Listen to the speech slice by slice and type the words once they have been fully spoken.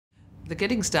The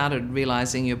Getting Started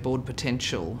Realising Your Board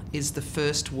Potential is the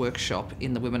first workshop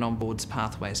in the Women on Boards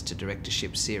Pathways to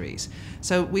Directorship series.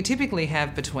 So we typically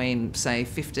have between, say,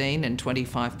 15 and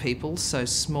 25 people, so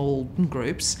small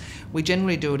groups. We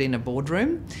generally do it in a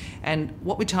boardroom, and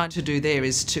what we try to do there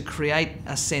is to create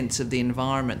a sense of the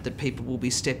environment that people will be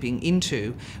stepping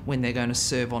into when they're going to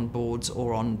serve on boards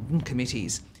or on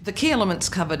committees. The key elements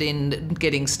covered in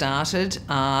Getting Started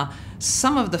are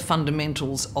some of the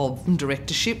fundamentals of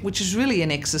directorship, which is really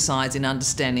an exercise in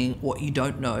understanding what you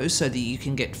don't know so that you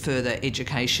can get further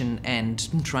education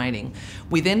and training.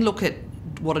 We then look at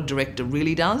what a director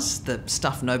really does, the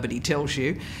stuff nobody tells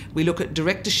you. We look at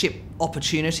directorship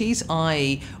opportunities,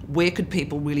 i.e. where could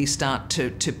people really start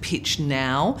to pitch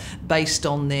now based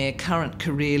on their current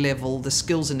career level, the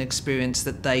skills and experience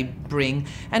that they bring,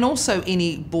 and also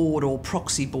any board or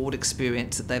proxy board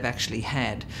experience that they've actually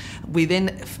had. We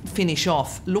then finish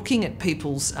off looking at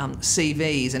people's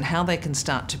CVs and how they can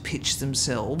start to pitch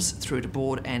themselves through to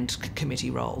board and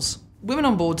committee roles. Women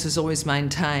on Boards has always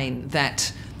maintained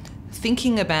that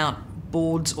thinking about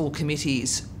boards or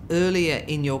committees earlier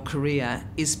in your career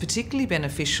is particularly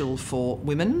beneficial for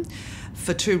women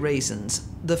for two reasons.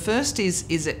 The first is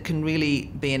it can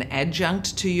really be an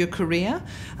adjunct to your career.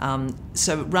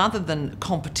 So rather than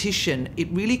competition, it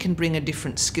really can bring a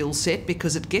different skill set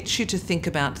because it gets you to think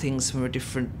about things from a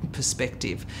different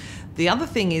perspective. The other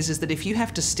thing is that if you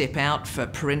have to step out for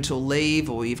parental leave,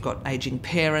 or you've got ageing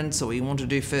parents, or you want to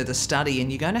do further study and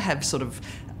you're going to have sort of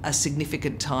a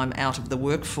significant time out of the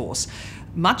workforce,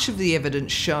 much of the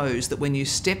evidence shows that when you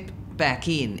step back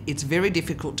in, it's very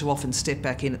difficult to often step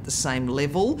back in at the same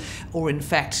level or in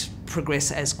fact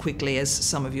progress as quickly as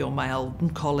some of your male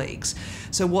colleagues.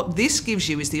 So what this gives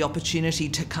you is the opportunity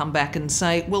to come back and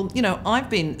say, well, you know, I've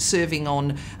been serving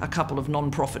on a couple of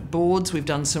non-profit boards, we've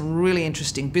done some really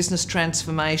interesting business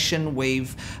transformation,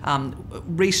 we've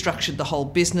restructured the whole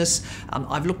business,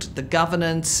 I've looked at the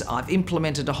governance, I've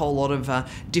implemented a whole lot of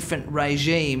different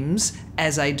regimes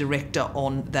as a director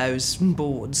on those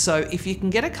boards. So if you can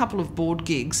get a couple of board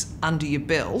gigs under your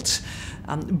belt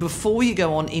before you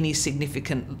go on any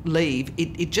significant leave,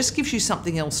 it just gives you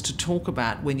something else to talk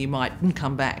about when you might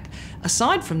come back.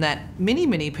 Aside from that,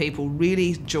 many people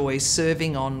really enjoy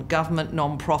serving on government,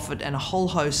 non-profit and a whole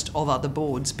host of other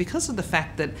boards because of the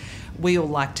fact that we all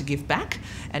like to give back,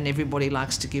 and everybody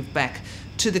likes to give back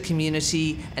to the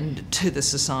community and to the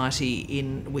society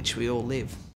in which we all live.